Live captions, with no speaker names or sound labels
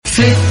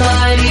في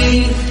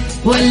الطريق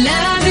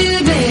ولا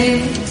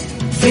بالبيت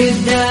في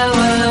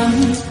الدوام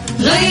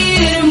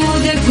غير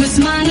مودك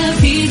واسمعنا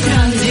في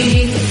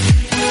ترانزيت.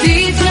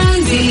 في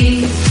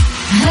ترانزيت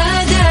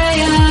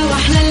هدايا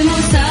واحلى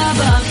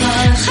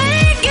المسابقة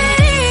خليك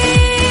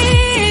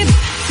قريب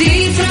في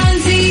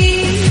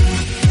ترانزيت.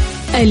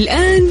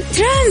 الآن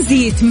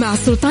ترانزيت مع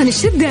سلطان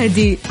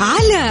الشدادي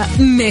على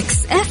ميكس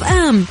اف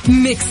ام.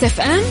 ميكس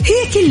اف ام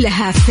هي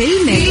كلها في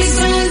الميكس.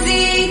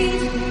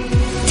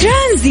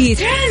 ترانزيت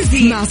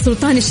مع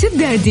سلطان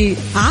الشدادي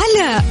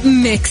على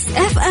ميكس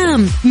اف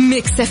ام.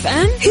 ميكس اف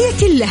ام هي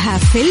كلها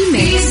في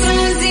الميكس.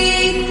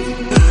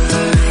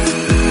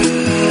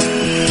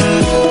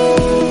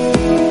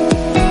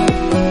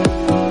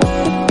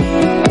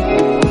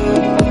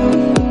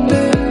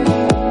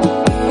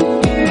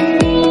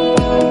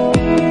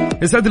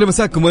 يسعد لي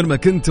مساكم وين ما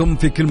كنتم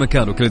في كل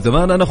مكان وكل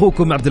زمان. أنا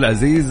أخوكم عبد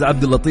العزيز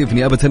عبد اللطيف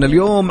نيابة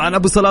اليوم عن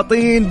أبو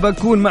سلاطين.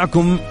 بكون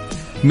معكم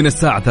من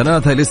الساعة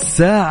 3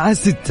 للساعة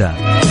 6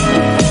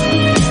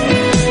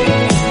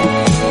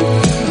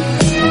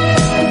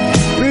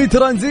 في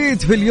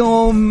ترانزيت في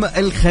اليوم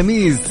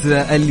الخميس،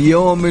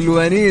 اليوم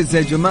الونيس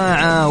يا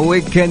جماعة.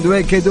 ويكند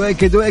ويكند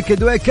ويكند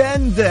ويكند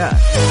ويكند.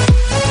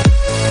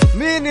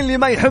 مين اللي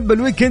ما يحب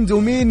الويكند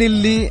ومين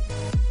اللي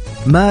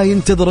ما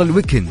ينتظر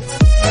الويكند؟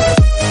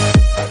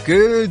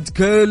 أكيد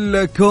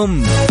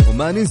كلكم.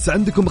 وما ننسى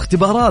عندكم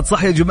اختبارات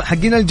صح يا جماعة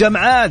حقين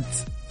الجامعات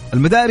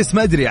المدارس،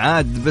 ما أدري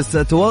عاد بس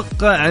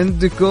أتوقع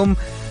عندكم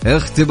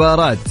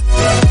اختبارات.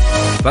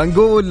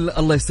 فنقول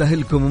الله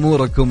يسهلكم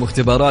أموركم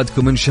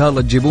واختباراتكم إن شاء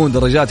الله تجيبون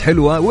درجات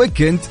حلوة.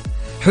 ويكند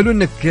حلو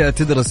إنك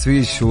تدرس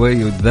فيه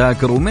شوي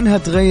وتذاكر ومنها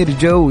تغير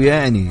جو،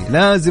 يعني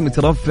لازم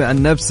ترفع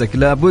عن نفسك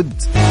لابد.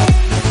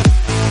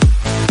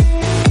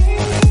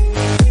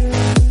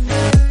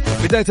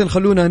 بداية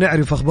خلونا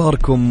نعرف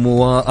أخباركم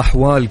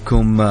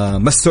وأحوالكم.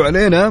 مسوا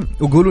علينا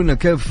وقولوا لنا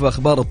كيف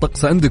أخبار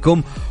الطقس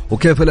عندكم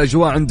وكيف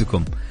الأجواء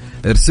عندكم.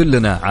 ارسل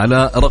لنا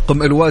على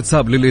رقم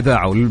الواتساب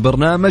للإذاعة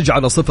وللبرنامج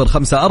على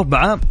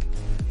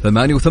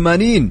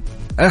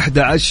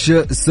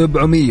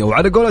 054-88-11700.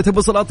 وعلى قولة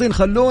أبو سلاطين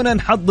خلونا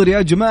نحضر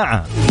يا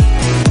جماعة،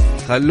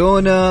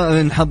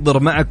 خلونا نحضر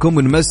معكم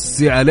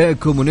ونمسي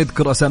عليكم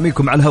ونذكر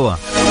أساميكم على الهواء.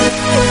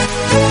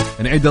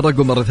 نعيد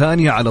الرقم مرة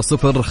ثانية على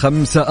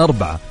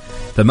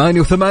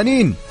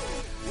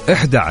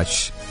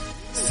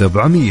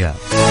 054-88-11700.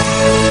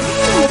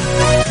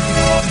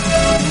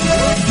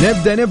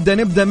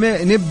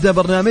 نبدأ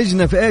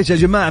برنامجنا في ايش يا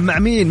جماعة؟ مع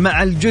مين؟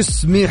 مع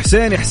الجسمي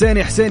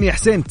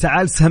حسين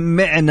تعال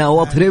سمعنا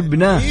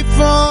واطربنا.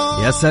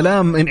 يا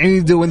سلام.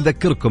 نعيد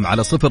ونذكركم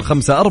على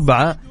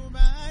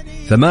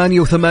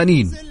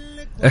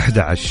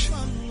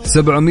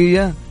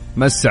 054-88-11700.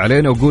 مس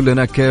علينا وقول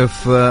لنا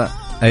كيف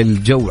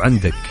الجو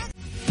عندك.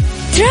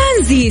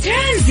 ترانزيت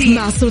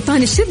مع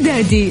سلطان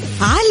الشدادي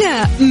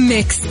على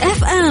ميكس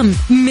اف ام.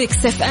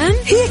 ميكس اف ام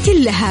هي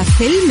كلها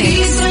في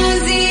الميكس.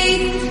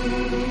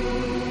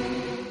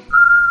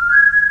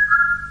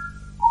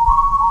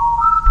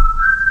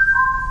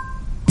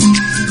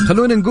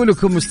 خلونا نقول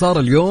لكم مش صار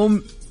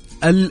اليوم.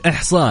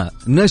 الإحصاء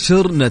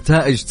نشر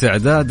نتائج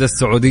تعداد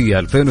السعودية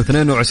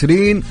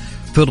 2022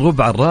 في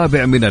الربع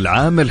الرابع من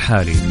العام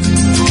الحالي.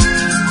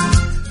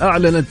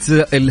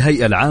 أعلنت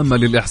الهيئة العامة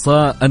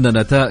للإحصاء أن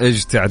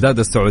نتائج تعداد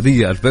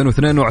السعودية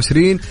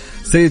 2022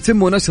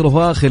 سيتم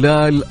نشرها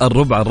خلال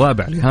الربع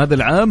الرابع لهذا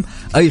العام،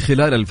 أي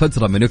خلال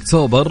الفترة من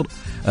أكتوبر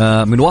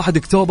من 1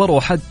 أكتوبر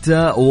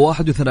وحتى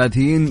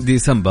 31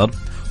 ديسمبر.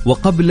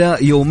 وقبل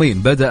يومين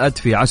بدأت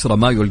في 10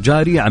 مايو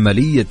الجاري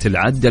عملية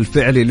العد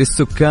الفعلي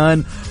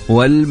للسكان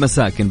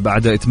والمساكن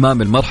بعد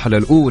إتمام المرحلة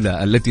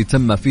الأولى التي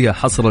تم فيها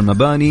حصر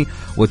المباني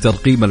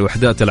وترقيم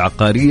الوحدات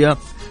العقارية.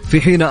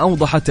 في حين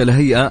أوضحت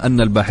الهيئة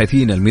أن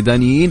الباحثين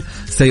الميدانيين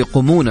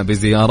سيقومون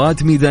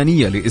بزيارات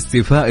ميدانية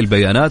لاستيفاء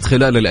البيانات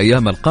خلال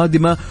الأيام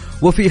القادمة،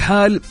 وفي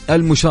حال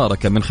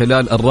المشاركة من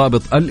خلال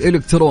الرابط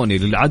الإلكتروني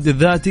للعد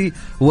الذاتي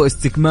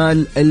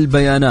واستكمال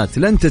البيانات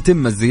لن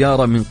تتم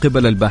الزيارة من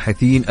قبل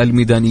الباحثين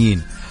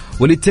الميدانيين.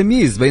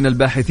 وللتمييز بين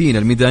الباحثين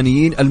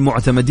الميدانيين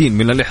المعتمدين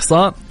من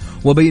الإحصاء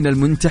وبين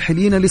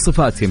المنتحلين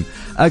لصفاتهم،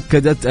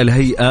 أكدت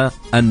الهيئة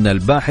أن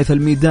الباحث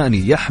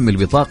الميداني يحمل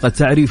بطاقة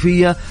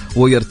تعريفية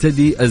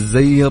ويرتدي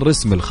الزي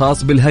الرسمي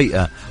الخاص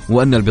بالهيئة،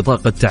 وأن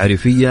البطاقة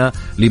التعريفية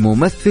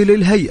لممثل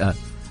الهيئة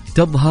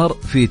تظهر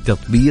في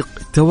تطبيق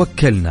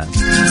توكلنا.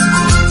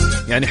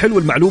 يعني حلو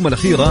المعلومة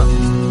الأخيرة،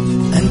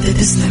 أنت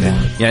تستمع.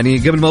 يعني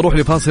قبل ما أروح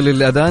لفاصل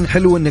الأذان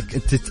حلو أنك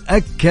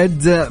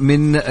تتأكد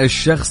من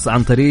الشخص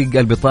عن طريق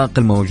البطاقة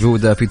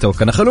الموجودة في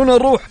توكلنا. خلونا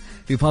نروح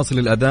في فاصل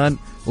الأذان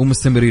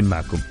ومستمرين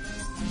معكم.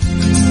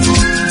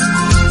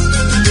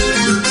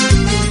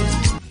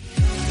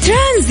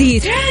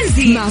 ترانزيت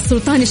مع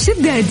سلطان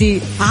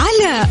الشدادي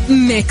على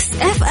ميكس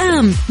اف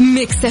ام.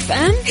 ميكس اف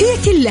ام هي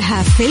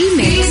كلها في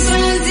الميكس.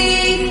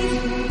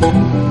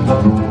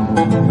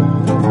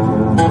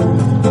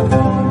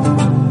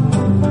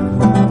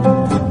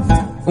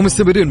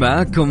 ومستمرين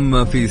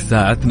معاكم في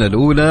ساعتنا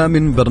الأولى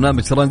من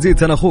برنامج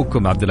ترانزيت. أنا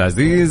أخوكم عبد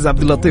العزيز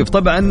عبد اللطيف.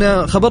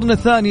 طبعا خبرنا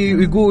الثاني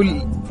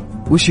يقول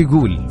وش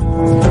يقول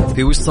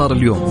في وش صار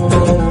اليوم.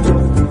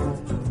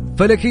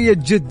 فلكية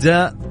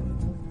جدة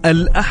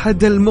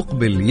الأحد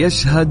المقبل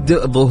يشهد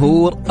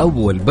ظهور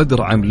أول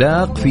بدر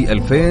عملاق في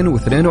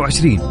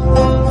 2022.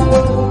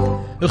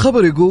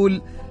 الخبر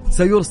يقول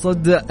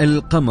سيرصد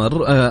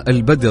القمر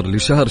البدر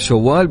لشهر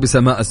شوال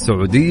بسماء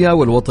السعودية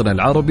والوطن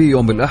العربي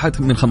يوم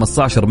الأحد من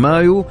 15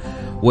 مايو،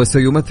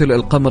 وسيمثل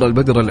القمر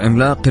البدر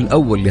العملاق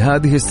الأول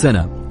لهذه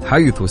السنة،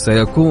 حيث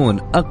سيكون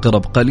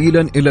أقرب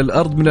قليلا إلى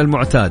الأرض من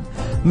المعتاد،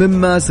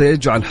 مما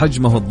سيجعل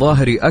حجمه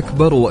الظاهري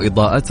أكبر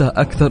وإضاءته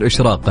أكثر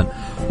إشراقا.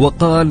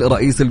 وقال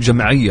رئيس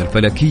الجمعية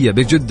الفلكية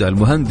بجدة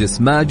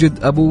المهندس ماجد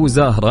أبو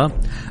زاهرة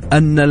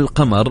أن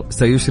القمر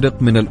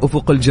سيشرق من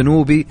الأفق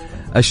الجنوبي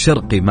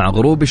الشرقي مع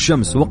غروب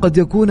الشمس، وقد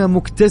يكون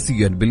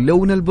مكتسيا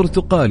باللون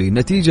البرتقالي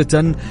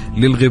نتيجة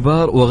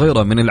للغبار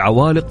وغيره من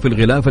العوالق في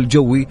الغلاف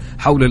الجوي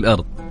حول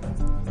الأرض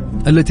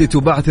التي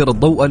تبعثر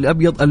الضوء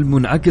الأبيض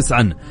المنعكس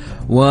عنه،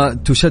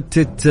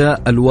 وتشتت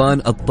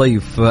ألوان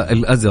الطيف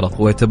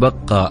الأزرق،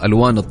 ويتبقى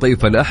ألوان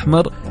الطيف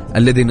الأحمر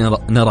الذي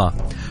نراه،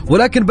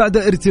 ولكن بعد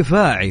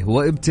ارتفاعه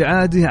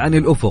وابتعاده عن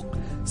الأفق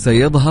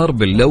سيظهر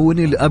باللون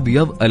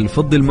الأبيض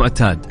الفضي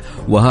المعتاد،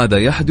 وهذا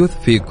يحدث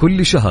في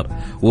كل شهر،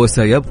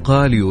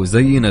 وسيبقى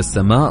ليزين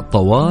السماء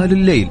طوال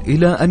الليل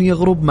إلى أن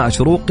يغرب مع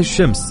شروق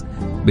الشمس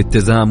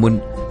بالتزامن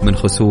من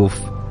خسوف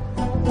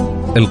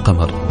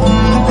القمر.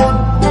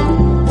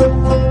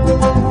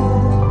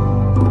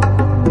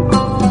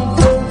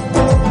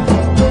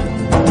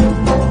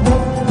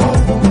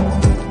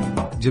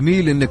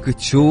 جميل انك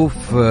تشوف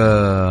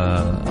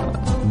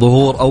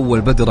ظهور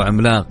اول بدر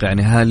عملاق،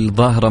 يعني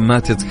هالظاهرة ما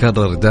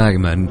تتكرر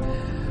دائما،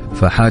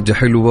 فحاجة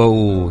حلوة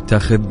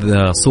وتاخذ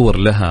صور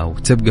لها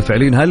وتبقى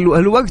فعليا.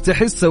 هالوقت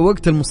احسه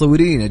وقت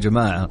المصورين يا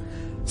جماعة،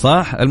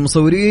 صح؟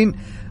 المصورين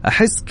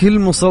احس كل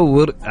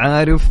مصور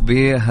عارف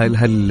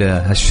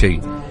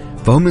بهالشيء،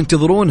 فهم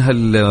ينتظرون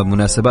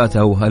هالمناسبات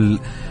او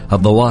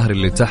هالظواهر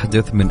اللي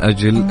تحدث من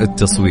اجل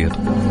التصوير.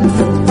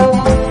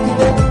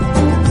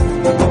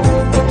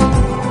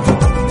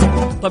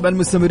 طبعا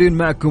مستمرين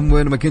معكم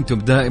وين ما كنتم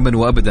دائما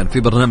وابدا في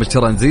برنامج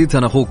ترانزيت.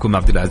 انا اخوكم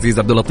عبد العزيز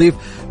عبد اللطيف.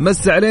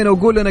 مس علينا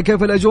وقول لنا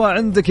كيف الاجواء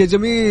عندك يا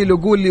جميل،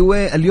 وقول لي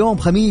وين اليوم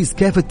خميس،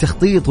 كيف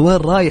التخطيط، وين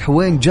رايح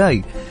وين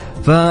جاي.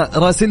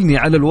 فراسلني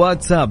على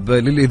الواتساب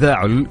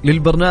للإذاعة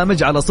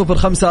للبرنامج على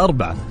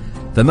 054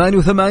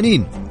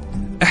 88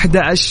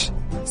 11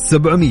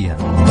 700.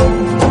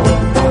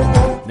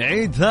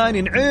 نعيد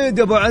ثاني، نعيد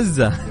أبو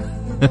عزة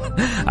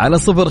على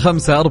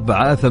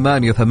 054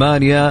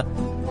 88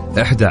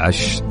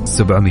 11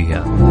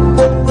 700.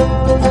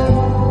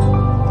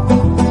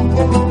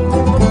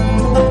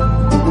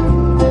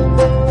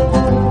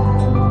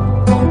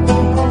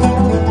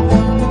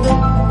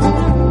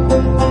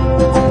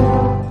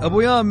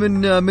 أبويا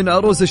من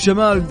عروس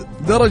الشمال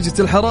درجة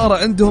الحرارة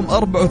عندهم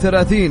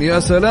 34. يا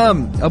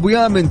سلام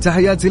أبويا، من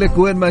تحياتي لك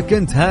وين ما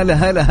كنت. هلا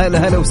هلا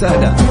هلا هلا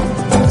وسهلا،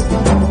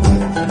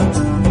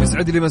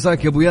 يسعد لي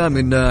مساك يا أبو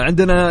يامن.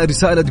 عندنا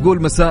رسالة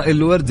تقول مساء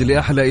الورد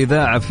لأحلى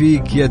إذاعة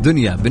فيك يا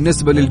دنيا.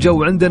 بالنسبة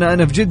للجو عندنا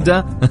أنا في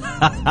جدة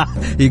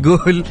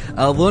يقول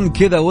أظن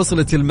كذا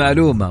وصلت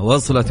المعلومة.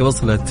 وصلت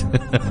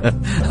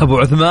أبو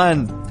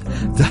عثمان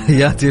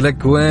تحياتي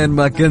لك وين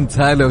ما كنت.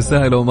 هلا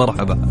وسهلا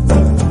ومرحبا،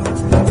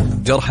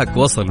 جرحك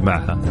وصل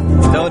معها.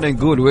 تونا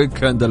نقول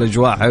ويكند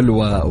الأجواء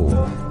حلوة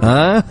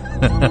ها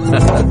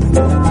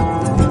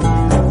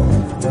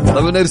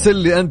طبعا ارسل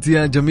لي أنت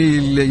يا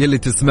جميل يلي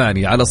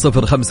تسمعني على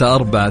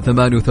 054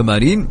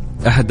 88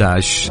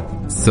 11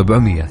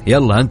 700.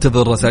 يلا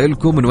انتظر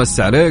رسائلكم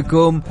ونوسع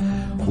عليكم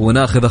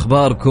وناخذ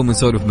أخباركم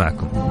ونسولف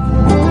معكم.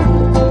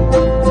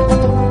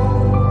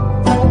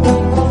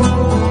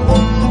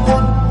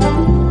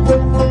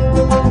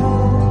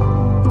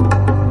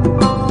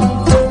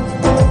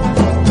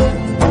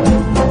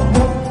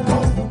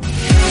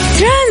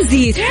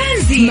 ترانزيت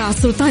مع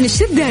سلطان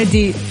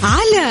الشدادي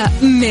على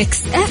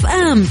ميكس اف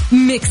ام.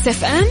 ميكس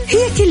اف ام هي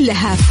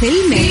كلها في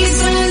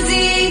الميكس.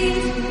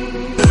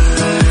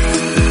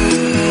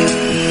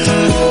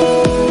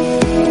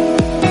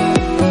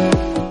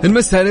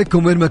 نمسي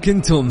عليكم وين ما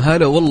كنتم.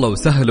 هلا والله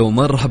وسهلا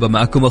ومرحبا،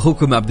 معكم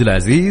أخوكم عبد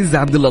العزيز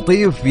عبد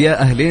اللطيف.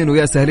 يا أهلين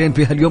ويا سهلين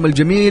في هاليوم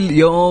الجميل،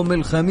 يوم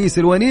الخميس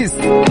الونيس.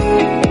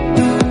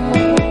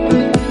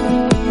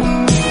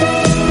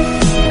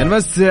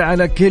 نمسي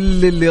على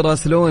كل اللي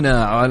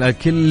راسلونا، على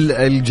كل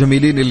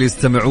الجميلين اللي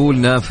استمعوا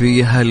لنا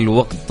في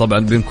هالوقت. طبعا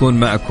بنكون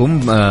معكم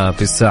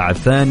في الساعة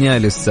الثانية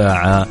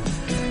للساعة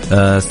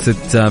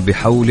 6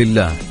 بحول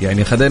الله.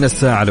 يعني خذينا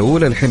الساعة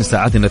الأولى، الحين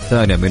ساعتنا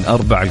الثانية من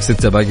 4 ل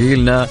 6 باقي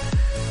لنا.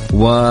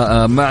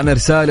 ومعنا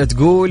رسالة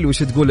تقول،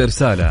 وش تقول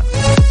رسالة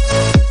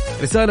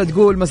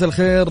تقول مساء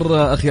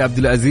الخير أخي عبد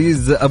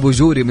العزيز، أبو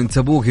جوري من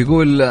تبوك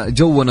يقول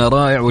جونا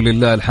رائع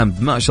ولله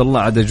الحمد. ما شاء الله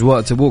عاد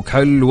أجواء تبوك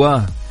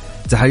حلوة.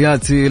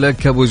 تحياتي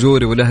لك أبو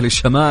جوري والأهل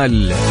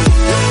الشمال.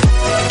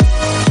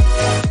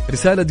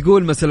 رسالة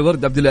تقول مساء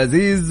الورد عبد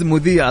العزيز،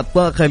 مذيع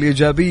الطاقة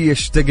الإيجابية،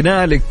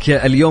 اشتقنا لك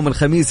اليوم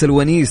الخميس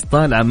الونيس،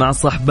 طالعة مع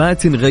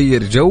صحبات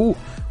نغير جو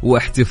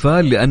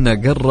واحتفال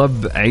لأنه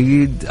قرب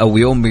عيد أو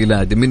يوم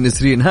ميلادي من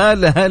نسرين.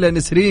 هلا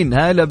نسرين،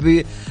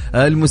 هلا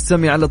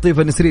بالمستمع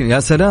اللطيفة نسرين. يا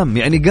سلام،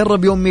 يعني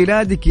قرب يوم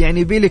ميلادك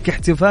يعني بيلك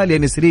احتفال يا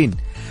نسرين.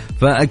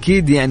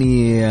 فأكيد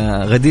يعني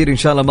غدير إن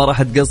شاء الله ما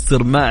راح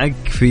تقصر معك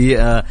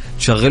في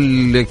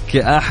تشغل لك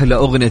أحلى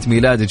أغنية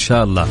ميلاد إن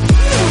شاء الله.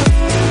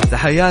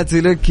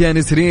 تحياتي لك يا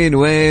نسرين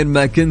وين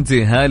ما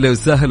كنتي، هلا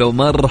وسهلا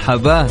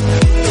ومرحبا.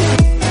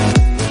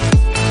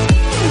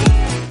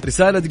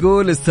 رسالة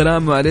تقول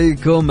السلام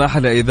عليكم،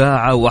 أحلى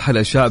إذاعة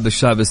وأحلى شعب،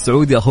 الشعب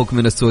السعودي، أخوك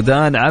من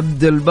السودان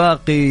عبد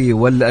الباقي،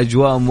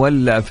 والأجواء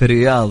مولع في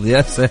الرياض.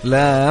 يا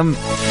سلام،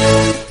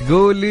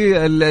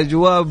 تقولي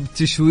الأجواء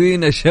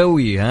تشوينا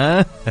شوي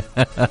ها.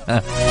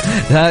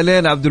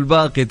 هالين عبد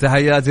الباقي،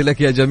 تحياتي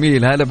لك يا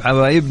جميل، هلا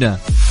بحبايبنا.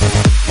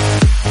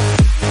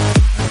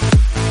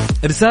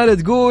 رسالة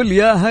تقول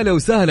يا هلا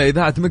وسهلا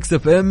إذاعة ميكس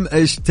اف ام،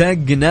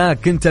 اشتقنا.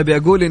 كنت أبي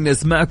أقول إني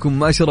أسمعكم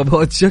ما أشرب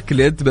هوت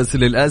شكلت، بس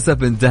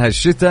للأسف انتهى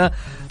الشتاء.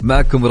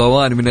 معكم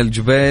روان من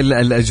الجبيل،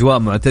 الأجواء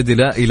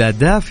معتدلة إلى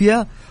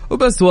دافية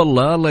وبس.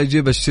 والله الله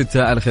يجيب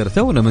الشتاء على خير،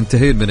 تونا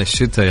منتهين من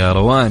الشتاء يا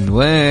روان.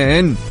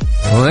 وين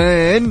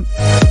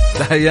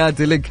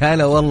تحياتي لك،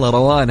 هلا والله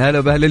روان، هلا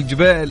بأهل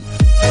الجبيل.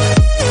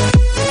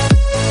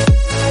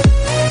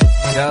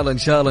 ان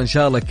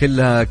شاء الله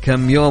كلها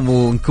كم يوم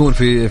ونكون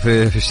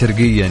في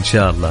الشرقية ان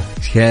شاء الله.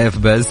 كيف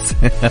بس.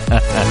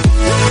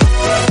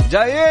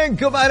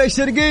 جايينكم على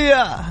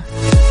الشرقية.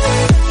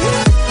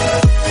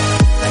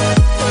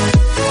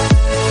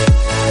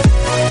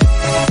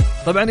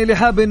 طبعا اللي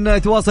حاب ان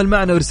يتواصل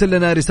معنا ويرسل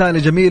لنا رسالة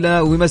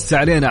جميلة ويمسي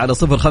علينا على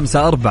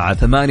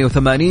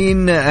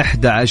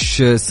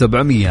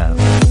 0548811700.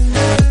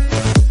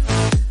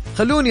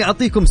 خلوني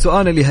أعطيكم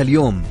سؤال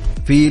لهاليوم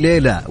في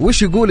ليلة.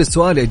 وش يقول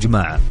السؤال يا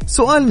جماعة؟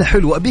 سؤالنا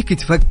حلو، أبيك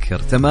تفكر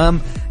تمام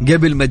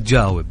قبل ما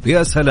تجاوب.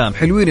 يا سلام،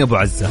 حلوين يا أبو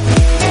عزة.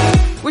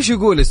 وش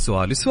يقول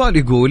السؤال؟ السؤال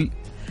يقول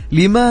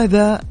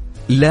لماذا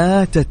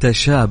لا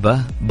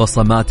تتشابه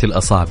بصمات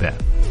الأصابع؟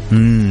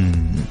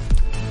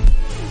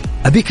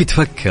 أبيك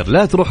تفكر،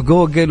 لا تروح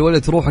جوجل ولا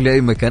تروح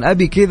لأي مكان.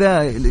 أبي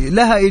كذا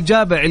لها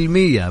إجابة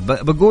علمية،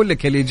 بقول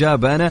لك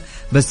الإجابة أنا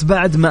بس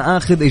بعد ما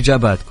أخذ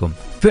إجاباتكم.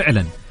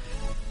 فعلا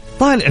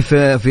طالع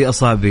في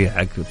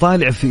أصابعك،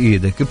 طالع في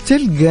إيدك،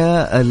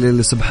 بتلقى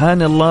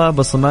سبحان الله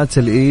بصمات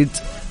الإيد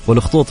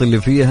والخطوط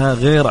اللي فيها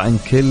غير عن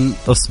كل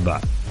إصبع.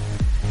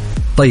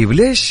 طيب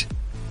ليش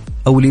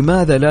أو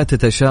لماذا لا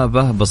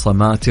تتشابه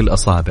بصمات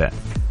الأصابع؟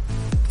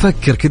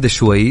 فكر كده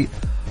شوي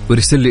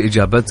ورسل لي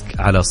إجابتك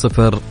على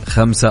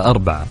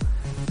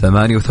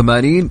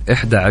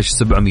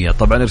 0548811700.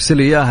 طبعا ارسل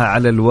لي إياها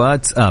على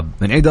الواتساب.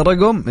 نعيد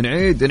الرقم،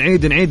 نعيد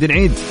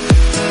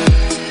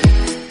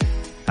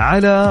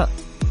على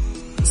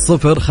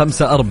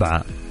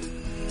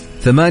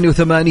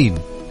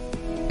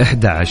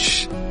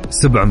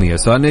 0548811700.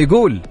 سؤالنا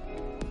يقول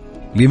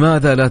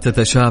لماذا لا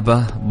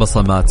تتشابه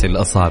بصمات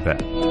الأصابع؟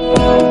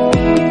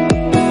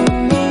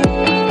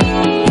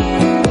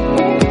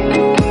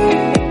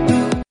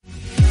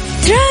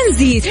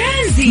 ترانزيت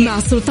مع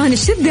سلطان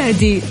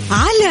الشدادي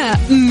على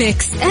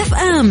ميكس اف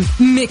ام.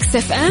 ميكس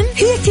اف ام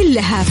هي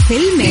كلها في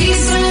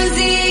الميكس.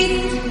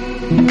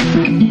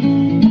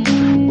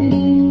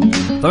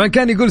 طبعا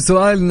كان يقول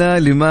سؤالنا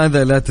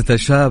لماذا لا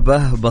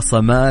تتشابه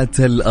بصمات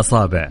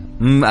الأصابع.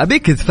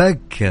 أبيك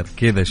تفكر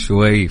كذا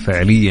شوي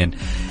فعليا،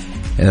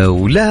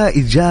 ولها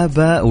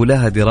إجابة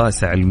ولها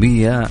دراسة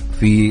علمية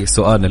في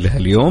سؤالنا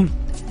لهاليوم.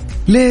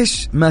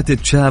 ليش ما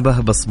تتشابه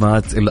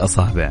بصمات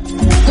الأصابع؟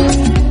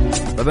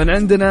 طبعا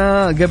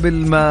عندنا قبل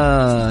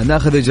ما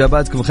ناخذ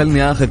إجاباتكم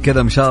خلني آخذ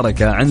كذا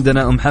مشاركة.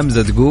 عندنا أم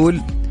حمزة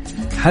تقول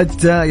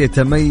حتى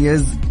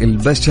يتميز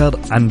البشر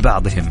عن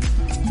بعضهم.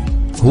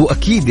 هو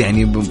أكيد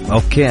يعني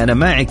أوكي أنا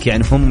معك،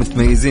 يعني هم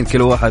متميزين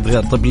كل واحد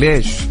غير. طب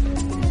ليش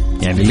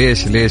يعني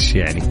ليش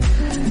يعني؟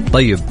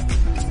 طيب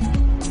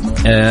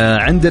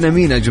عندنا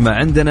مين يا جماعة؟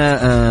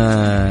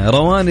 عندنا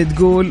روان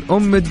تقول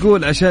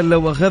تقول عشان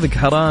لو أخذك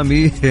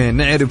حرامي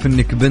نعرف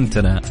إنك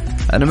بنتنا.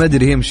 أنا ما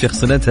أدري هي مش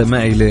شخصنتها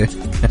معي ليه.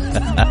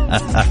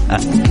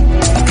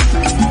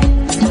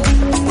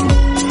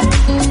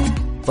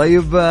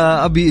 طيب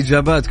أبي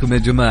إجاباتكم يا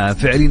جماعة،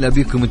 فعليا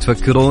أبيكم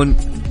تفكرون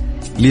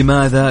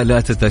لماذا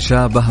لا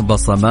تتشابه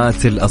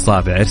بصمات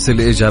الأصابع.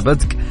 ارسل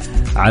إجابتك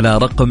على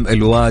رقم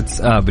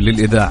الواتساب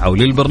للإذاعة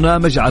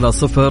وللبرنامج على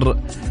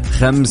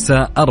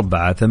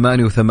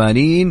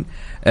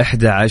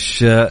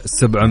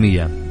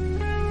 0548811700.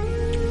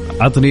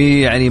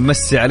 عطني يعني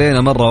مسي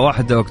علينا مرة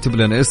واحدة واكتب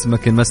لنا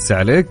اسمك نمسي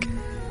عليك.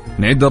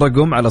 نعيد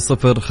الرقم على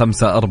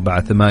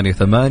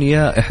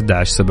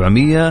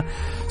 0548811700.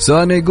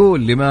 سؤالنا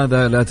يقول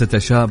لماذا لا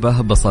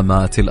تتشابه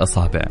بصمات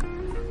الأصابع؟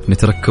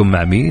 نترككم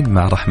مع مين؟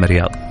 مع رحمة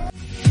رياض.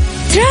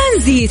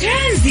 ترانزيت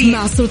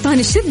مع سلطان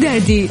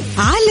الشدادي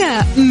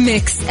على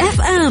ميكس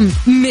اف ام.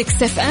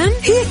 ميكس اف ام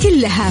هي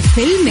كلها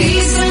في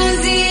الميكس.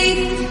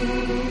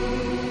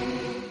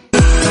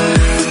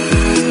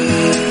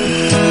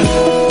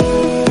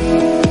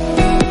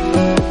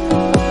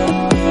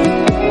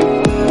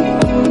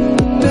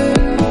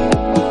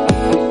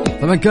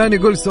 طبعا كان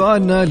يقول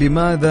سؤالنا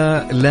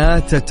لماذا لا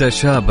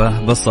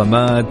تتشابه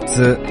بصمات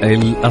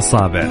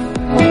الأصابع.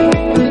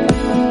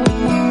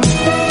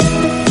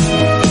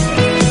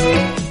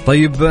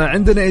 طيب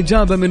عندنا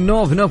إجابة من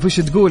نوف إيش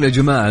تقول يا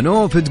جماعة؟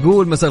 نوف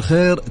تقول مساء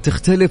الخير،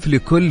 تختلف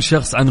لكل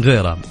شخص عن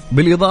غيره،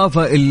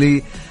 بالإضافة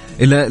اللي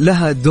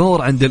لها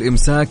دور عند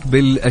الإمساك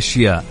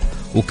بالأشياء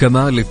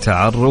وكمان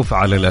للتعرف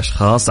على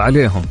الأشخاص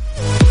عليهم.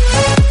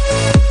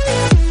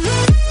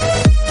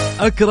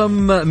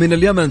 أكرم من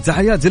اليمن،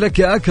 تحياتي لك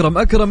يا أكرم.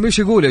 أكرم إيش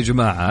يقول يا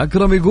جماعة؟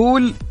 أكرم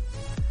يقول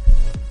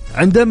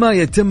عندما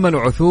يتم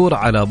العثور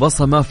على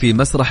بصمة في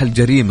مسرح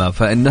الجريمة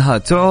فإنها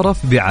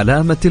تعرف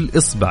بعلامة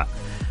الإصبع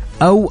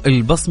أو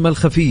البصمة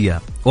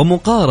الخفية،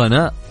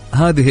 ومقارنة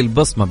هذه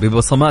البصمة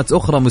ببصمات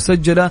أخرى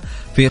مسجلة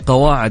في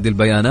قواعد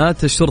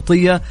البيانات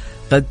الشرطية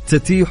قد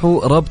تتيح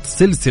ربط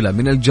سلسلة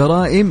من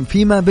الجرائم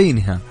فيما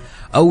بينها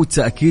أو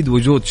تأكيد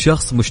وجود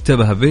شخص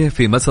مشتبه به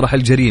في مسرح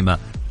الجريمة.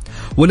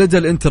 ولدى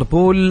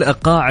الانتربول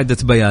قاعدة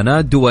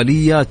بيانات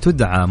دولية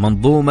تدعى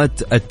منظومة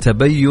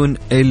التبين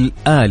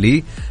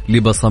الآلي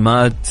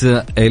لبصمات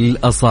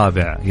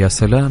الأصابع. يا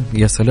سلام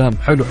يا سلام،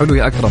 حلو حلو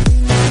يا أكرم.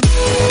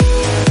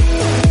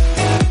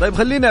 طيب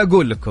خليني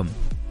أقول لكم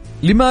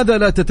لماذا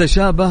لا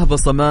تتشابه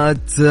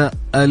بصمات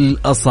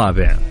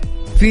الأصابع.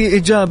 في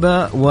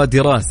إجابة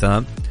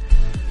ودراسة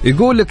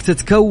يقول لك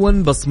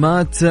تتكون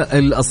بصمات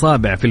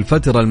الأصابع في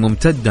الفترة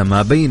الممتدة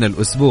ما بين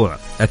الأسبوع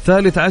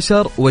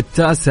 13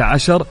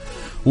 و19،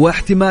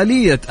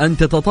 واحتمالية أن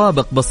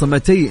تتطابق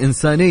بصمتي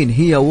إنسانين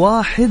هي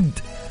 1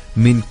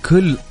 من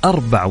كل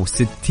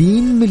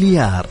 64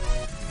 مليار.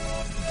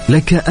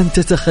 لك أن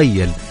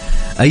تتخيل،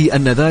 أي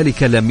أن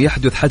ذلك لم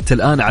يحدث حتى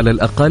الآن على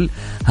الأقل.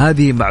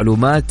 هذه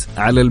معلومات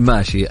على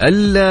الماشي.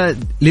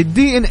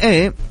 للدي ان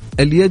اي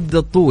اليد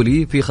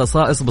الطولي في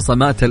خصائص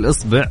بصمات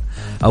الإصبع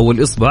أو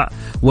الإصبع،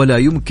 ولا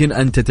يمكن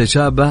أن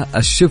تتشابه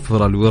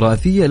الشفرة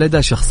الوراثية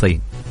لدى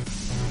شخصين.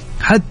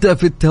 حتى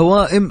في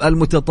التوائم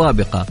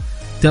المتطابقة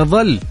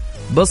تظل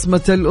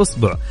بصمة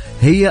الإصبع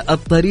هي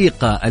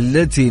الطريقة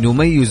التي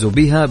نميز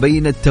بها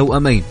بين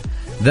التوأمين،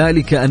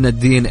 ذلك أن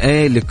الدي ان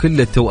اي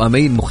لكل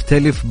التوأمين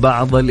مختلف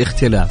بعض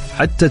الاختلاف.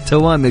 حتى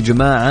التوام يا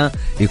جماعة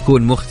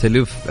يكون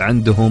مختلف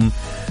عندهم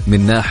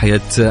من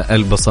ناحية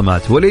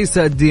البصمات، وليس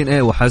الدي ان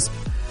اي وحسب،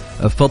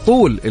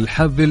 فطول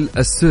الحبل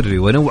السري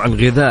ونوع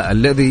الغذاء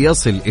الذي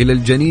يصل إلى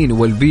الجنين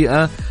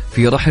والبيئة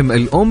في رحم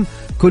الأم،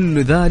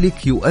 كل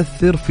ذلك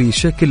يؤثر في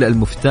شكل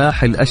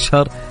المفتاح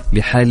الأشهر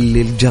لحل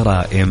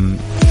الجرائم.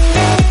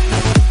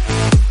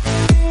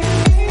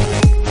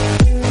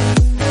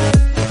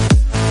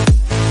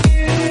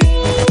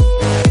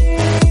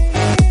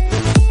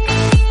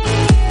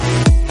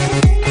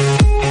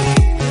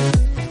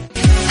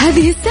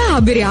 هذه الساعة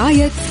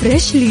برعاية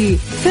فريشلي،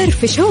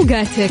 فرفش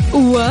اوقاتك،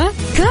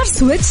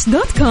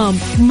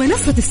 وكارسويتش.com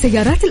منصة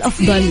السيارات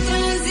الأفضل.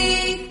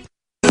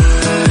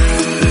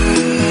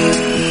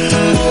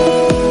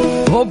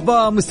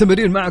 هوبا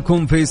مستمرين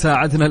معكم في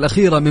ساعتنا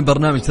الأخيرة من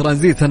برنامج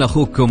ترانزيت. أنا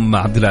أخوكم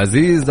عبد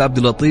العزيز عبد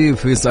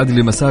اللطيف، يسعد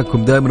لي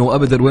مساكم دائما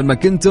وأبدا وين ما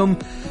كنتم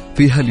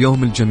في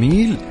هاليوم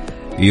الجميل،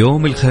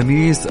 يوم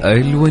الخميس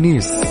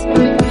الونيس.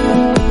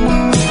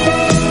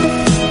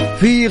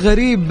 في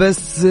غريب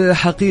بس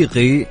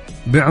حقيقي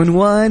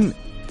بعنوان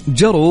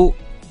جرو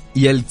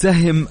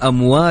يلتهم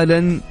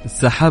أموالا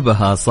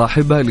سحبها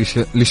صاحبها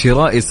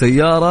لشراء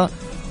سيارة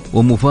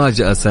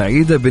ومفاجأة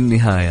سعيدة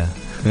بالنهاية.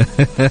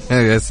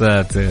 يا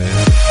ساتر،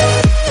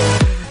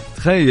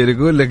 تخيل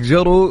يقول لك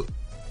جرو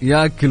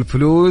ياكل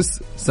فلوس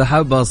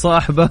سحبها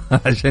صاحبه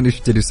عشان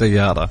يشتري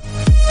سيارة.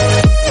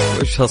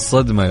 وش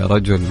هالصدمة يا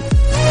رجل.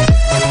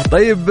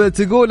 طيب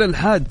تقول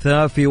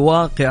الحادثة في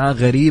واقعة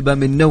غريبة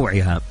من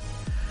نوعها.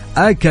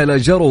 أكل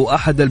جرو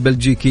أحد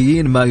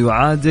البلجيكيين ما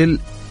يعادل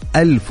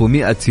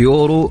 1100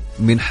 يورو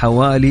من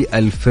حوالي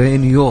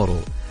 2000 يورو،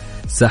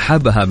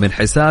 سحبها من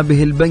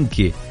حسابه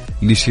البنكي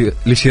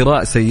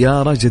لشراء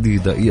سيارة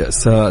جديدة. يا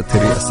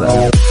ساتر يا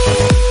ساتر.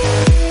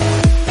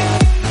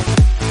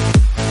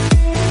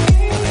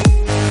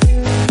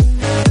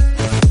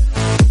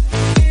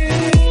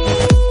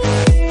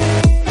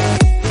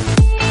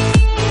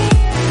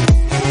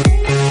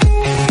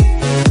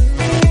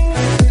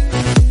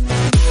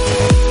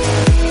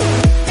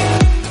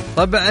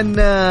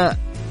 طبعا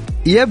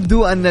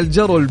يبدو أن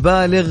الجرو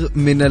البالغ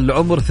من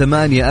العمر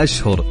 8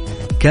 أشهر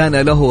كان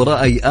له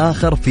رأي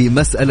آخر في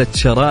مسألة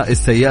شراء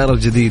السيارة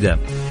الجديدة،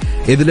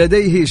 إذ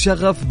لديه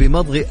شغف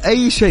بمضغ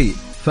أي شيء،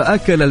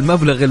 فأكل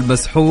المبلغ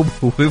المسحوب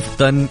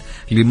وفقا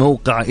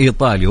لموقع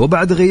إيطالي.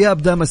 وبعد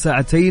غياب دام 2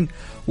 ساعات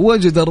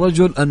وجد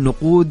الرجل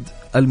النقود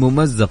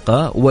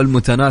الممزقة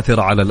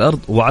والمتناثرة على الأرض،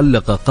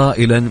 وعلق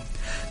قائلا: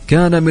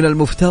 كان من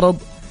المفترض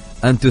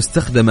أن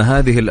تستخدم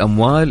هذه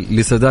الأموال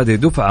لسداد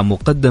دفعة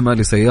مقدمة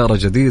لسيارة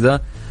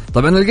جديدة.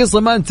 طبعا القصة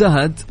ما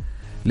انتهت،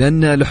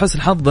 لأن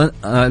لحسن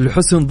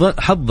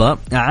حظه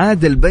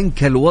عاد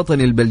البنك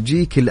الوطني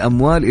البلجيكي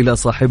الأموال إلى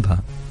صاحبها.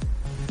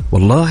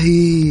 والله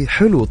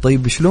حلو.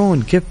 طيب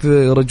شلون كيف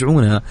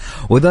يرجعونها؟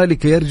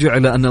 وذلك يرجع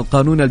إلى أن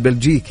القانون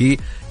البلجيكي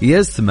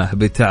يسمح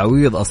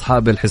بتعويض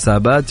أصحاب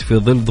الحسابات في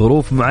ظل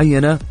ظروف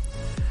معينة،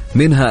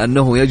 منها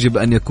أنه يجب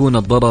أن يكون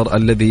الضرر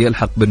الذي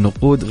يلحق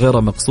بالنقود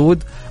غير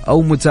مقصود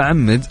أو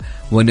متعمد،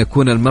 وأن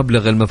يكون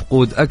المبلغ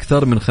المفقود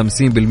أكثر من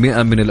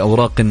 50% من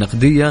الأوراق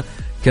النقدية،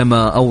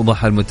 كما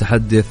أوضح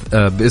المتحدث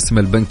باسم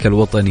البنك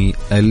الوطني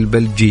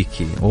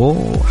البلجيكي.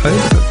 حلو،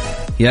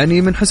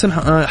 يعني من حسن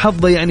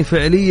حظه يعني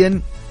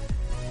فعليا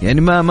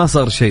يعني ما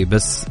صار شيء،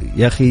 بس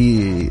يا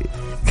أخي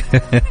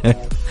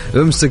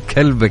امسك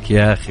كلبك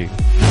يا أخي.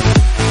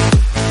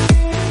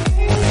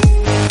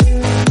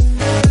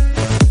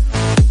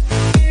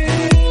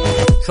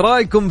 ايش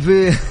رايكم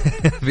في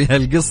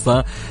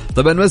هالقصة؟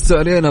 طبعا مسوا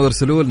علينا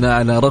وارسلوا لنا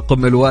على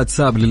رقم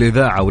الواتساب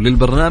للإذاعة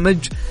وللبرنامج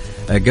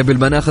قبل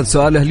ما ناخذ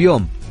سؤاله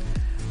اليوم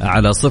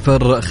على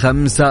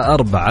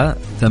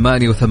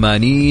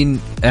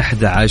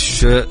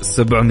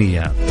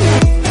 0548811700.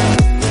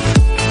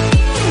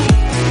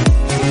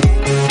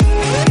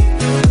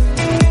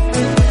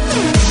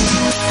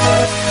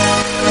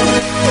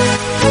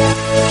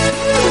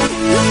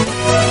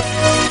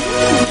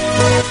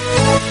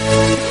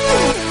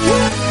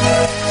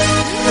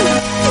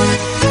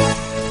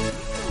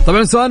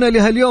 طبعا سؤالنا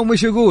لهاليوم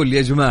وش يقول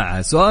يا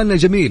جماعة؟ سؤالنا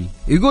جميل،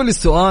 يقول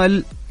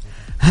السؤال: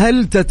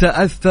 هل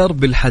تتأثر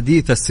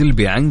بالحديث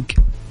السلبي عنك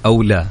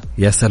أو لا؟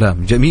 يا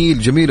سلام،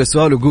 جميل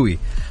السؤال وقوي.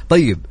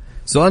 طيب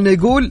سؤالنا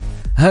يقول: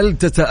 هل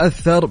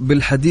تتأثر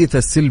بالحديث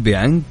السلبي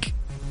عنك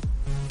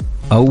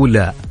أو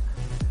لا؟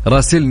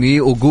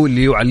 راسلني وقول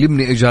لي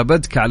وعلمني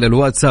إجابتك على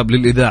الواتساب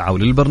للإذاعة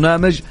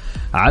وللبرنامج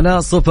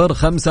على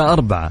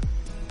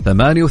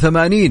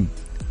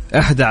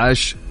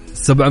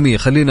 0548811700.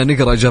 خلينا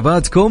نقرأ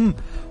إجاباتكم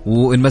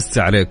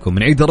ونمسي عليكم.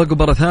 نعيد الرقم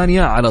مرة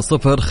ثانية على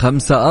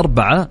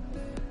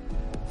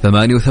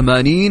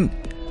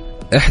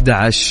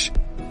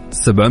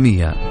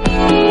 0548811700.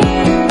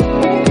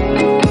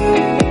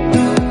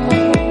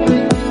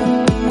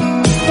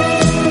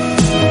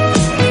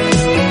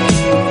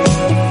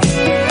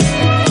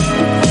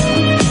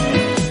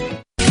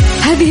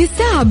 هذه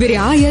الساعة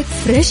برعاية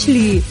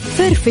فريشلي،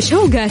 فرفش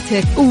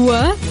اوقاتك،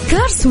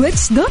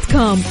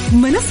 وكارسويتش.com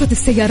منصة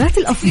السيارات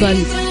الأفضل.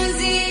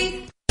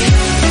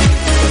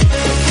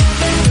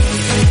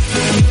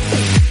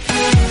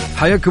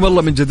 حياكم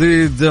الله من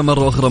جديد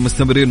مرة أخرى،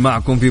 مستمرين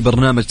معكم في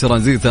برنامج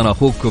ترانزيت. أنا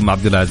أخوكم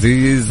عبد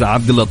العزيز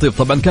عبد اللطيف.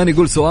 طبعا كان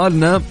يقول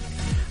سؤالنا: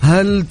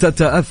 هل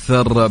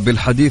تتأثر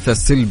بالحديث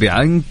السلبي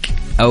عنك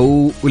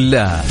أو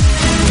لا؟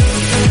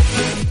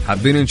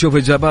 حابين نشوف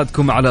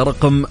إجاباتكم على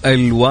رقم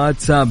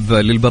الواتساب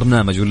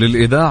للبرنامج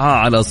وللإذاعة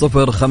على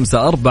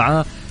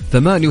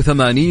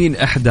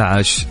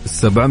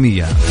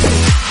 0548811700.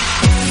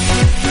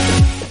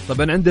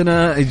 طبعا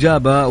عندنا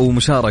إجابة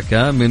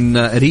ومشاركة من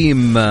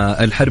ريم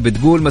الحرب،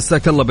 تقول: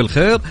 مساك الله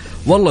بالخير،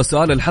 والله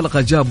سؤال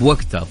الحلقة جاب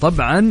وقته.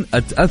 طبعا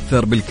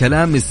أتأثر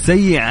بالكلام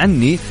السيء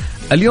عني.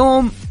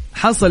 اليوم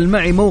حصل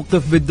معي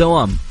موقف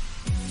بالدوام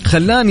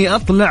خلاني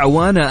أطلع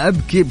وأنا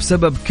أبكي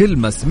بسبب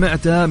كلمة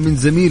سمعتها من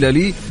زميلة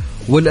لي،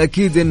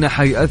 والأكيد إنه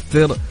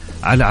حيأثر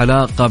على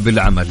العلاقة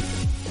بالعمل.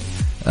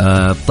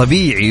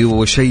 طبيعي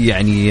وشيء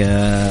يعني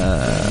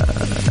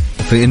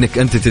في إنك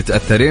أنت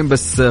تتأثرين،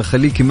 بس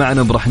خليكي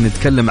معنا راح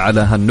نتكلم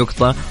على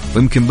هالنقطة،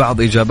 ويمكن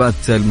بعض إجابات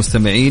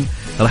المستمعين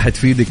راح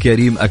تفيدك يا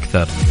ريم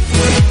أكثر.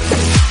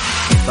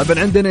 طبعا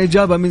عندنا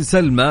إجابة من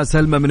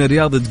سلمى من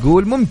الرياض،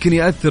 تقول: ممكن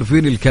يأثر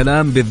فيني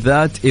الكلام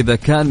بالذات إذا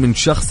كان من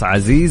شخص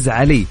عزيز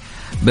علي،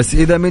 بس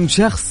إذا من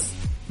شخص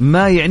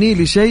ما يعني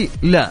لي شيء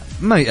لا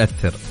ما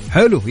يأثر.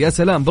 حلو، يا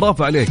سلام،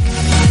 برافو عليك.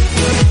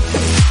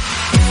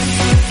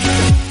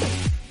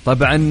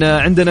 طبعا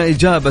عندنا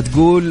إجابة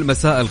تقول: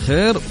 مساء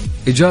الخير،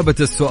 إجابة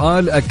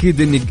السؤال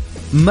أكيد أني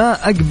ما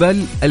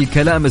أقبل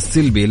الكلام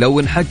السلبي لو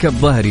انحكى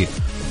بظهري،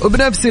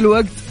 وبنفس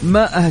الوقت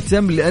ما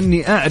أهتم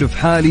لأني أعرف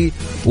حالي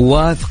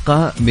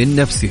واثقة من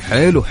نفسي.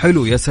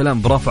 حلو، يا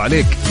سلام، برافو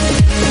عليك.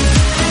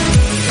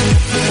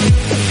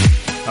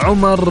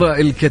 عمر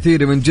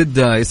الكثير من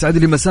جدة، يسعد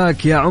لي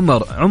مساك يا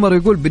عمر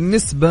يقول: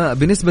 بالنسبة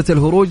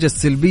الهروج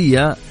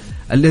السلبية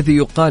الذي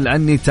يقال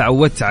عني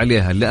تعودت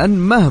عليها، لأن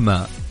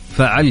مهما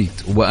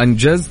فعلت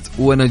وأنجزت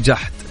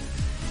ونجحت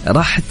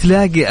راح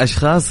تلاقي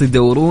أشخاص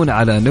يدورون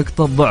على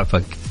نقطة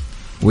ضعفك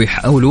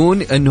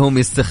ويحاولون أنهم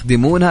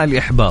يستخدمونها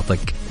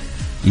لإحباطك.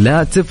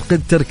 لا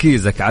تفقد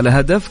تركيزك على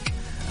هدفك.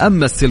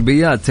 أما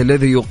السلبيات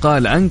الذي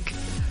يقال عنك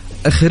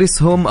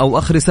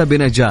أخرسها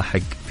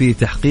بنجاحك في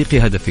تحقيق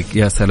هدفك.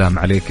 يا سلام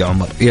عليك يا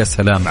عمر، يا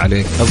سلام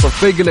عليك،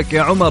 أصفق لك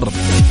يا عمر.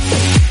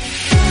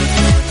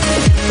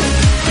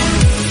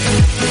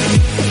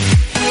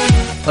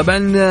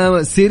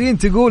 طبعا سيرين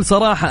تقول: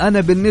 صراحة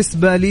أنا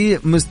بالنسبة لي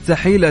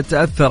مستحيل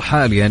أتأثر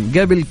حاليا،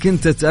 قبل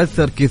كنت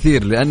أتأثر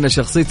كثير لأن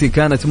شخصيتي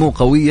كانت مو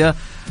قوية،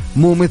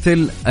 مو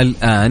مثل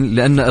الآن،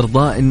 لأن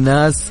إرضاء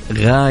الناس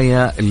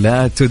غاية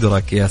لا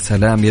تدرك. يا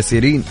سلام يا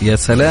سيرين، يا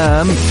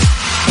سلام.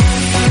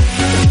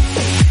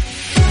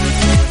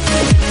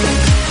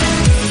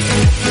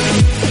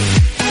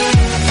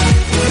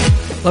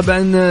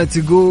 طبعا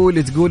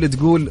تقول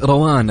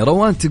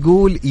روان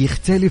تقول: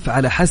 يختلف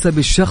على حسب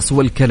الشخص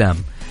والكلام.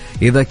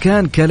 إذا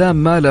كان كلام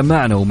ما له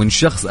معنى ومن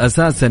شخص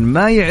أساسا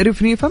ما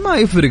يعرفني فما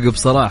يفرق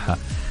بصراحة،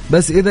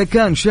 بس إذا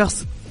كان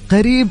شخص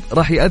قريب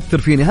راح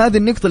يأثر فيني. هذه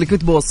النقطة اللي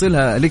كنت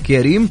بوصلها لك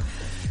يا ريم،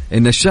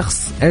 إن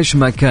الشخص إيش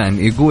ما كان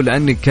يقول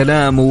عنك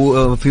كلام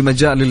في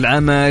مجال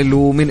العمل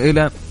ومن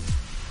إلى،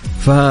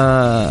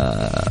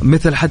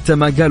 فمثل حتى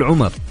ما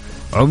قال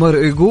عمر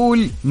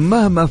يقول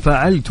مهما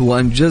فعلت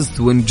وأنجزت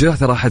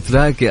ونجحت راح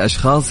تلاقي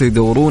أشخاص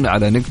يدورون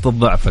على نقطة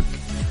ضعفك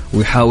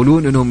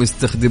ويحاولون أنهم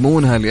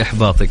يستخدمونها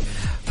لإحباطك،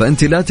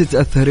 فأنت لا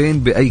تتأثرين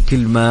بأي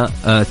كلمة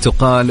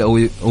تقال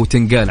أو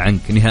تنقال عنك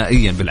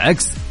نهائيا.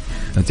 بالعكس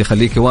أنت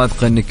خليك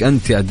واثقة أنك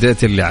أنت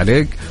أديت اللي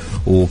عليك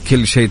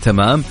وكل شيء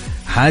تمام.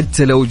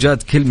 حتى لو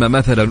جات كلمة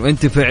مثلا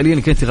وأنت فعليا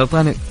كنت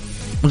غلطانة،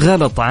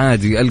 غلط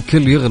عادي،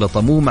 الكل يغلط،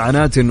 مو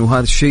معناته أنه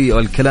هذا الشيء أو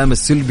الكلام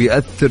السلبي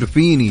يأثر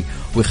فيني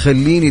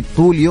ويخليني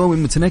طول يومي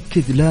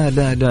متنكد. لا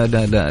لا لا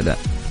لا لا لا،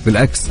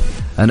 بالعكس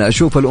أنا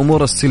أشوف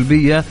الأمور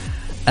السلبية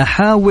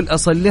أحاول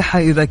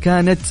أصلحها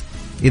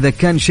إذا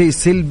كان شيء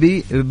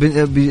سلبي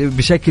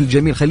بشكل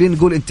جميل، خلينا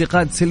نقول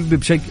انتقاد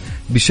سلبي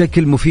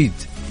بشكل مفيد.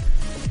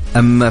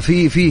 أما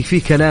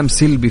في كلام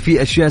سلبي،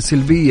 في أشياء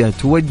سلبية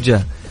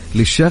توجه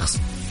للشخص،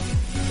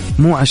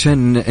 مو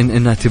عشان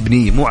إنها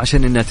تبنيه، مو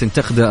عشان إنها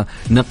تنتقد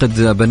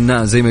نقد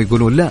بناء زي ما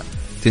يقولون، لا،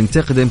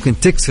 تنتقد يمكن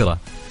تكسره.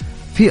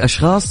 في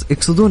أشخاص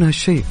يقصدون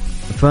هالشيء،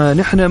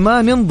 فنحن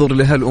ما ننظر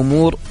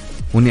لهالأمور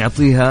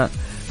ونعطيها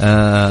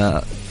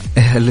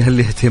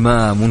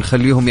الاهتمام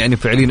ونخليهم يعني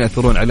فعليا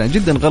يأثرون علينا.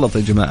 جدا غلط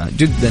يا جماعة،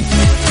 جدا.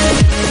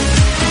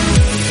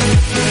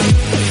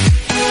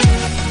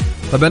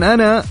 طبعا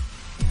أنا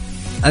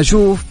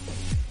أشوف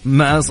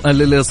مع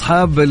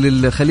الأصحاب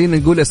اللي خلينا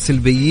نقول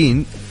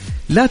السلبيين،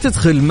 لا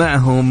تدخل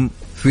معهم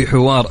في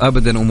حوار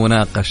أبدا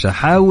ومناقشة،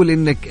 حاول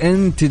أنك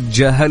أنت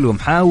تتجاهلهم،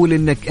 حاول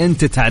أنك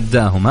أنت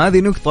تتعداهم. هذه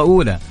نقطة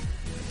أولى.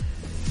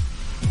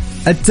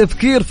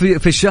 التفكير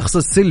في الشخص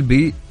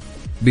السلبي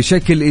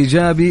بشكل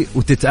إيجابي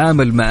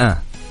وتتعامل معاه.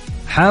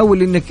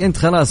 حاول أنك أنت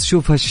خلاص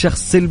شوف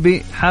هالشخص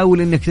سلبي،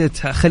 حاول أنك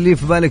تخليه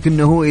في بالك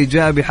أنه هو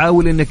إيجابي،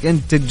 حاول أنك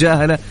أنت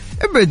تتجاهله،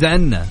 ابعد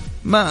عنه.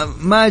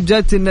 ما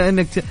جات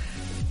أنك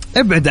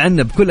ابعد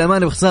عنه بكل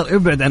أمانة باختصار،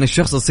 ابعد عن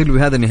الشخص السلبي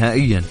هذا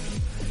نهائيا.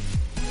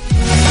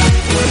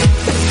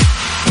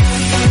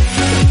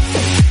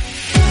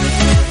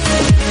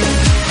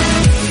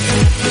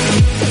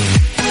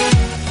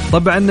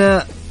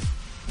 طبعا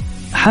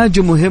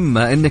حاجة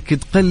مهمة انك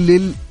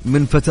تقلل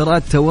من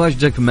فترات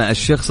تواجدك مع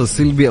الشخص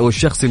السلبي او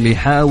الشخص اللي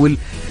يحاول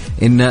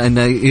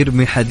انه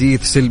يرمي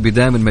حديث سلبي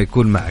دائما ما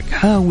يكون معك.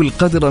 حاول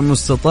قدر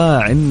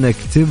المستطاع انك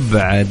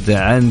تبعد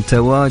عن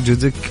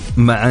تواجدك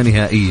معه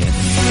نهائيا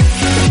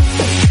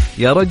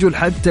يا رجل،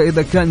 حتى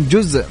اذا كان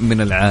جزء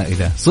من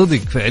العائلة، صدق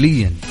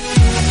فعليا.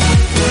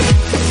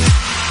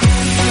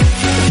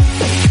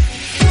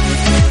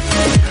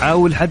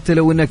 حاول حتى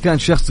لو انه كان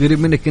شخص قريب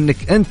منك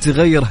انك انت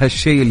تغير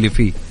هالشيء اللي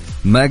فيه.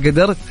 ما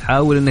قدرت،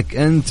 حاول انك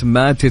انت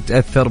ما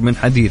تتأثر من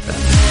حديثه.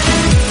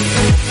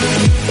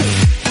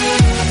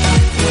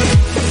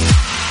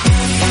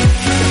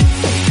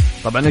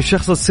 طبعا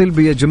الشخص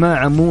السلبي يا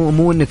جماعة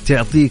مو انك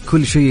تعطيه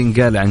كل شيء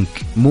ينقال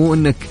عنك، مو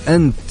انك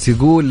انت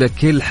تقول له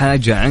كل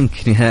حاجة عنك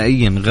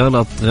نهائيا.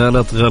 غلط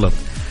غلط غلط.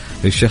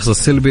 الشخص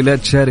السلبي لا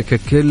تشارك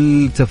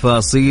كل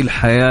تفاصيل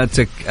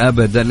حياتك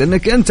ابدا،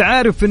 لانك انت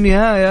عارف في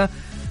النهاية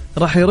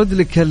راح يرد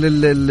لك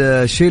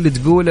الشيء اللي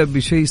تقوله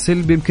بشيء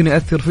سلبي يمكن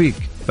يأثر فيك.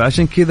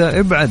 فعشان كذا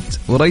ابعد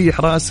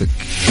وريح راسك.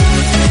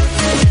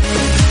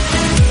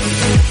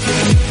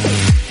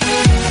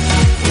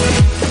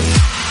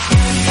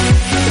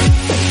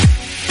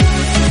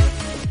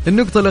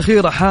 النقطة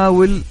الأخيرة،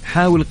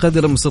 حاول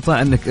قدر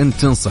المستطاع أنك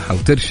أنت تنصحه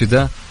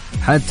وترشده،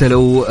 حتى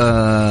لو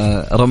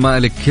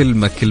رمالك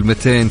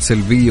كلمتين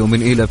سلبية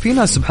ومن إلى. في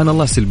ناس سبحان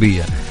الله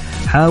سلبية،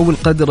 حاول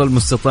قدر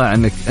المستطاع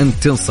أنك أنت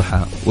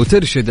تنصحه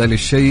وترشده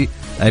للشيء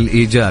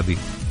الإيجابي.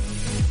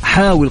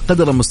 حاول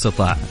قدر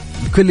المستطاع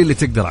بكل اللي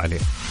تقدر عليه.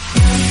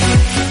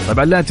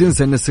 طبعا لا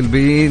تنسى أن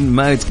السلبيين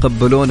ما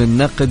يتقبلون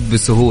النقد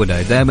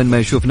بسهولة، دائما ما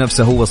يشوف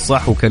نفسه هو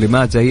الصح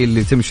وكلماته هي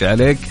اللي تمشي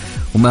عليك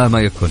ومهما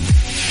يكون.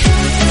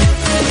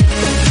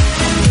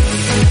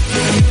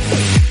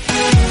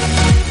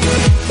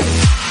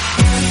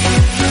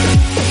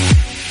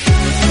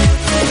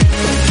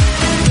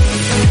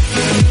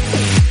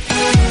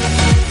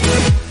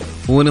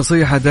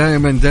 ونصيحة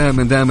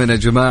دائما يا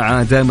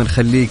جماعة، دائما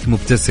خليك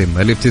مبتسم.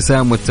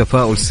 الابتسام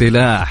والتفاؤل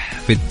سلاح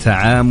في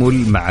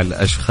التعامل مع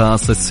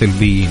الأشخاص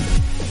السلبيين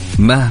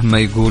مهما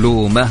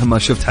يقولوا. مهما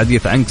شفت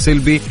حديث عنك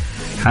سلبي،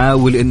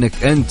 حاول انك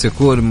انت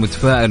تكون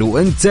متفائل،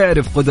 وانت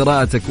تعرف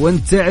قدراتك،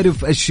 وانت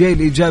تعرف الشيء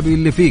الإيجابي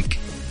اللي فيك.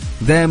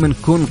 دائما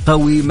كن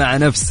قوي مع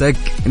نفسك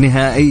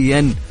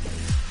نهائيا.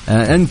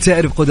 أنت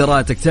تعرف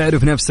قدراتك،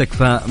 تعرف نفسك،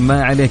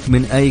 فما عليك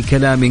من أي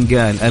كلام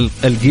ينقال.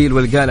 القيل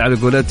والقال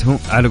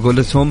على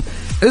قولتهم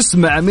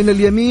اسمع من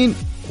اليمين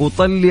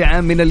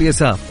وطلع من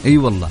اليسار. أي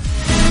والله.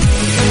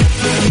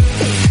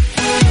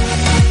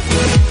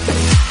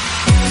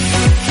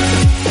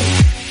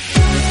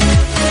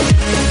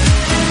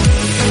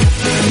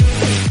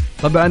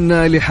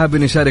 طبعا اللي حاب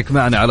يشارك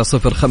معنا على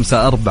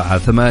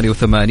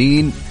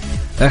 054881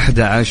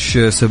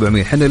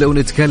 11700. حنا لو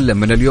نتكلم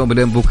من اليوم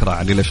لين بكرة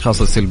عن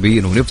الأشخاص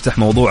السلبيين ونفتح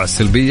موضوع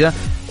السلبية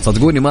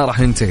صدقوني ما راح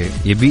ننتهي،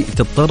 يبي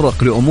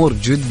تتطرق لأمور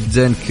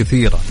جدا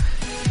كثيرة.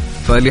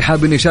 فاللي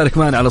حاب أن يشارك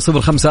معنا على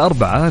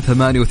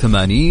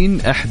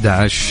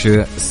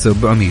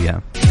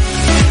 054-88-11700.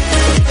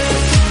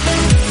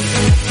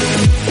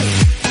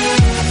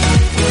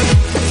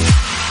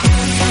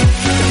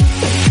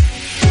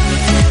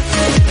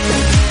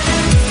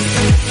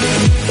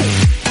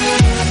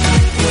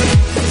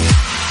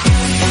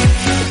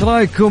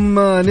 رايكم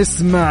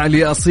نسمع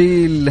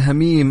لأصيل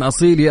هميم؟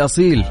 أصيل يا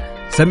أصيل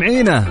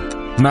سمعينا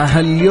مع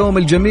هاليوم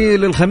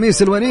الجميل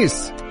الخميس الونيس.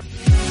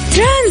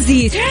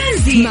 ترانزيت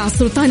مع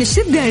سلطان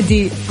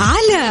الشدادي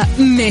على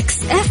ميكس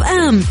اف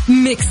ام.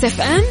 ميكس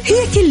اف ام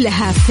هي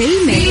كلها في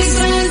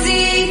الميكس.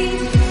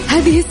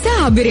 هذه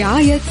الساعة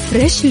برعاية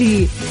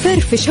فريشلي،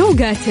 فرفش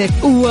اوقاتك،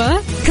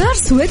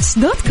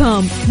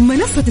 وكارسويتش.com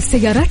منصة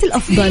السيارات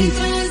الأفضل.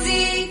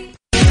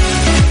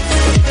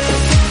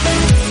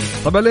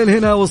 طبعا لين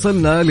هنا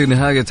وصلنا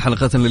لنهاية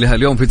حلقتنا لها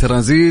اليوم في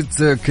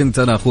ترانزيت. كنت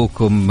أنا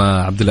أخوكم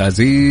عبد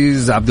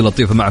العزيز عبد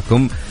اللطيف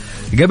معكم.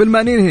 قبل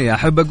ما ننهي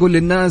أحب أقول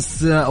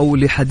للناس أو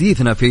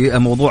لحديثنا في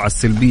موضوع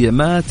السلبية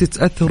ما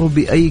تتأثروا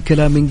بأي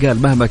كلام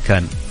قال مهما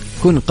كان.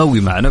 كن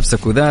قوي مع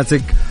نفسك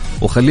وذاتك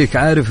وخليك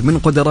عارف من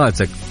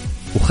قدراتك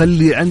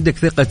وخلي عندك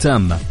ثقة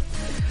تامة.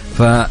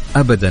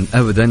 فأبدا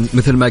أبدا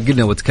مثل ما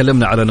قلنا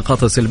وتكلمنا على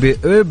نقاط السلبية،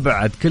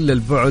 ابعد كل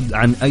البعد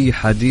عن أي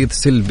حديث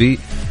سلبي.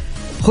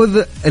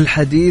 خذ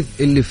الحديث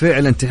اللي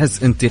فعلا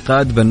تحس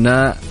انتقاد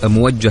بناء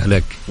موجه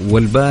لك،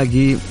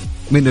 والباقي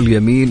من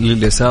اليمين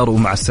لليسار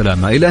ومع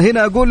السلامة. إلى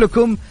هنا أقول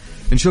لكم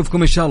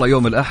نشوفكم إن شاء الله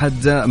يوم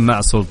الأحد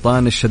مع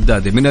سلطان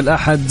الشدادي من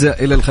الأحد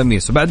إلى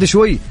الخميس. وبعد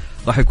شوي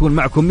راح يكون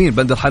معكم مين؟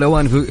 بندر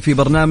حلوان في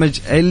برنامج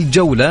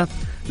الجولة.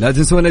 لا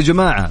تنسون يا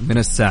جماعة من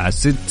الساعة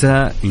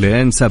 6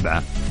 لين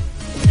 7.